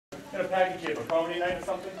a package here, a comedy night or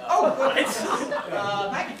something? Oh,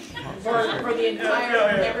 package for the entire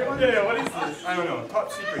everyone. Yeah, what is this? I don't know.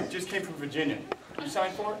 Top secret. Just came from Virginia. You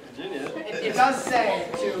signed for it? Virginia. It does say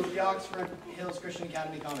to the Oxford Hills Christian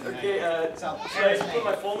Academy Comedy Night. Okay. So, Should I put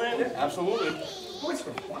my full name? Yeah, absolutely. who is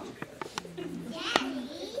from what?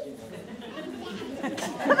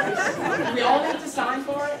 Do we all need to sign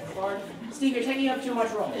for it? Or, Steve, you're taking up too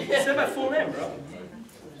much room. You said my full name, bro.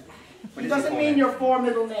 It doesn't mean your 4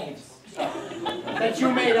 middle names that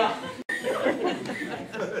you made up.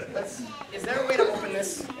 Is there a way to open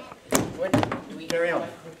this? What? Do we carry on?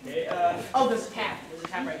 Okay. Oh, there's a tab. There's a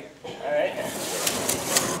tab right here. All right.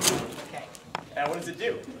 Okay. What does it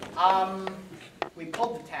do? We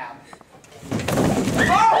pulled the tab.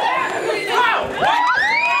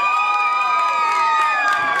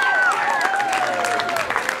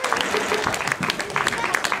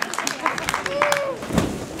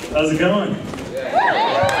 How's it going?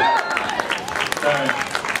 Sorry.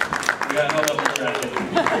 We got held up in traffic.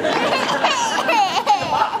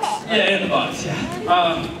 Yeah, in the box, yeah.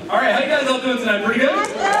 Alright, how you guys all doing tonight? Pretty good?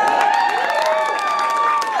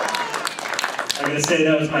 I gotta say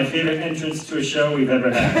that was my favorite entrance to a show we've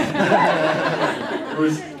ever had. It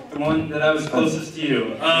was the one that I was closest to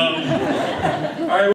you. Alright.